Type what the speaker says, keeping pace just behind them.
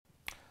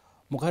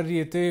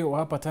Mukariete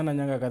wa patana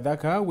nyanga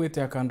gathaka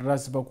wete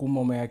Akandarathi bakuma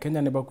OOME ya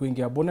Kenya ne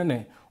Kwingia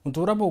bonene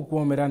unturabo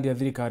kuwa mirandi ya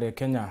thirikari ya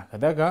Kenya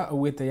gathaka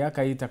wete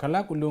yakaita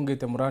kala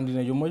kulungite murandi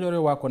na yumojore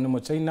wako ne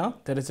China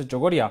Teresa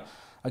Chogoria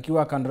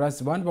akiwa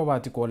Akandarathi bandi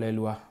babati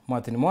kolelwa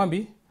Martin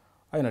Mwambi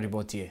aina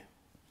ripotie.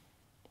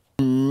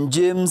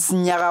 James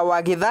Nyaga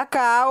wa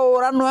Githaka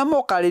ora nwe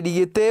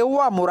mukaririgite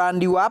wa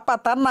murandi wa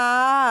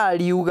patana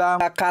riuga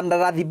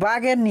Akandarathi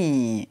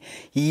Ageni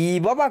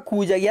ibo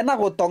bakujagia na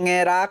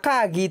gutongera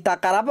kagita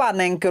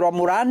karabanenkerwa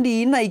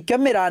murandi na ikyo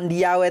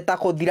mirandi yawe ta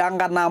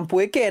kuthiranga na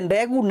mpweke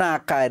ndegu na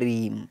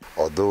kari.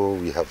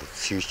 Although we have a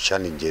few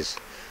challenges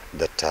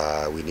that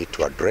we need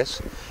to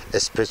address,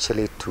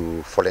 especially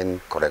to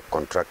foreign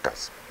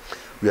contractors.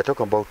 We are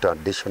talking about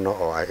additional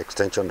or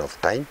extension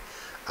of time,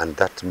 and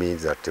that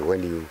means that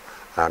when you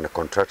and a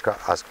contractor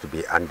asks to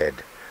be ended,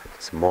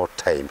 it's more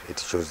time. It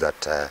shows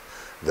that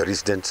the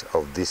residents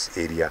of this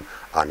area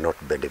are not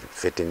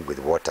benefiting with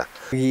water.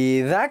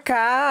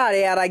 Githaka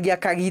aragia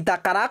kagita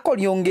karako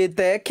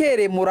nyongete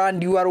kere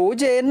murandi wa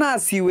roje na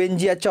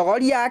siwenjia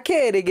Chogoria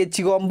kere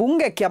gecigo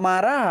mbunge kia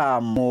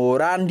Mara.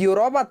 Murandi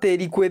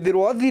orobateri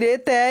kwethirwo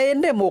thirete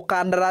ende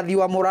mukandarathi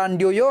wa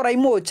murandi uyo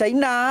raimo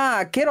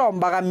China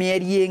kirombaga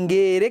mieri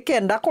ingiri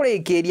kenda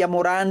kurikiria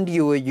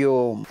murandi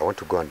uyo. I want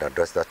to go and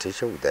address that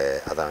issue with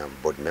the other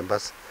board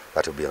members.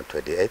 That will be on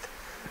 28th.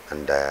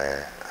 And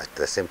at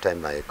the same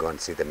time, I go and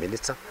see the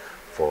minister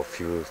for a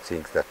few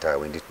things that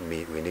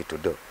we need to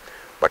do.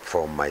 But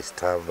for my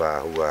staff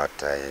who are at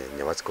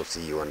Nyamasko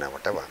CEO and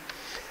whatever,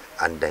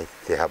 and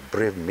they have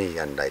braved me,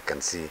 and I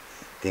can see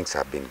things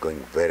have been going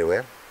very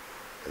well.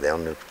 The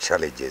only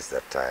challenges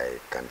that I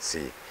can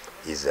see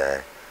is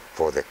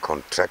for the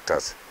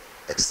contractors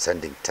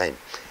extending time.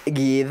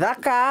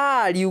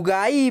 Githaka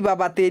riugai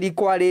babateri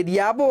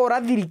kwariria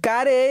bora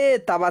thirikari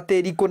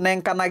tabateri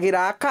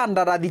kunenkanagira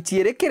Akandarathi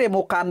cierekere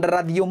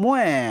mukandarathi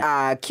umwe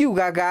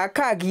akiugaga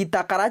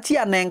kagita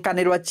karacia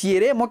nenkanirwa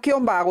ciere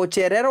mukiomba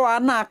gucererwa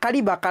na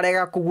kariba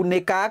karega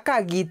kugunika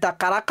kagita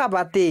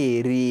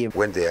karakabateri.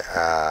 When they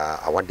are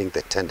awarding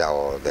the tender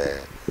or the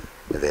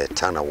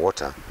THIINA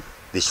water,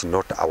 they should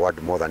not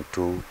award more than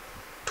two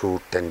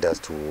tenders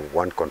to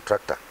one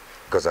contractor.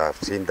 Because I've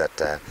seen that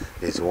there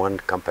is one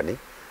company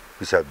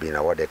which have been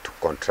awarded to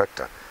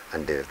contractor,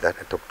 and that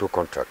took two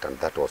contractor, and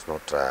that was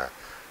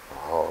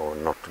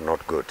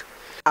not good.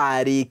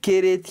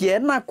 Arikiretie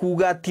na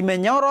kuga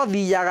timenyoro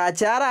thiaga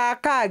cara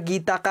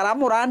kagita kara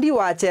murandi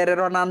wa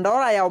cerero na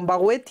ndora ya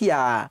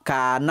ombagwetia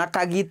kana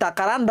kagita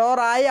kara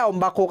ndora ya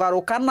omba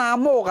kugaruka na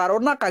mugaro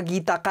na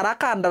kagita kara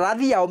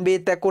Akandarathi ya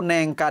ombite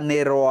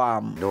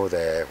kunenkanirwa. Know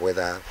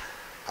whether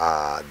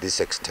this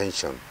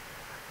extension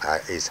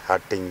is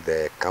hurting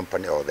the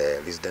company or the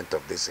resident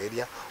of this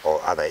area or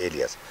other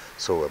areas.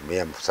 So I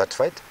am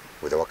satisfied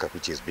with the work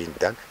which is being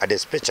done, and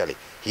especially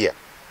here.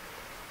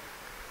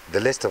 The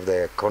rest of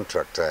the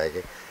contract,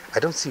 I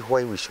don't see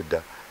why we should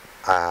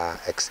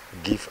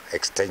give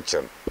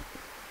extension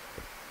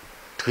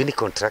to any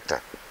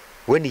contractor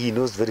when he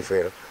knows very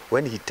well.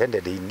 When he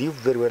tendered, he knew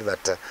very well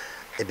that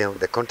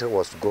the contract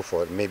was to go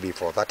for maybe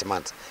for 30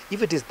 months.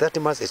 If it is 30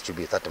 months, it should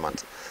be 30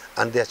 months,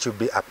 and there should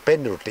be a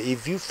penalty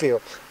if you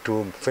fail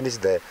to finish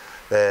the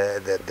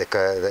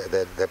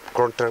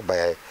contract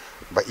by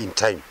in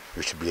time.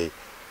 You should be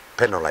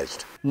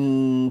penalized.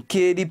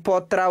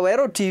 Kiripotra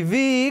Wero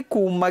TV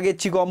kuma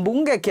gecigo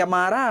mbunge kia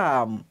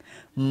Mara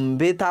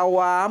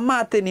mbetawa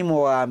Martin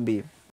Mwambi.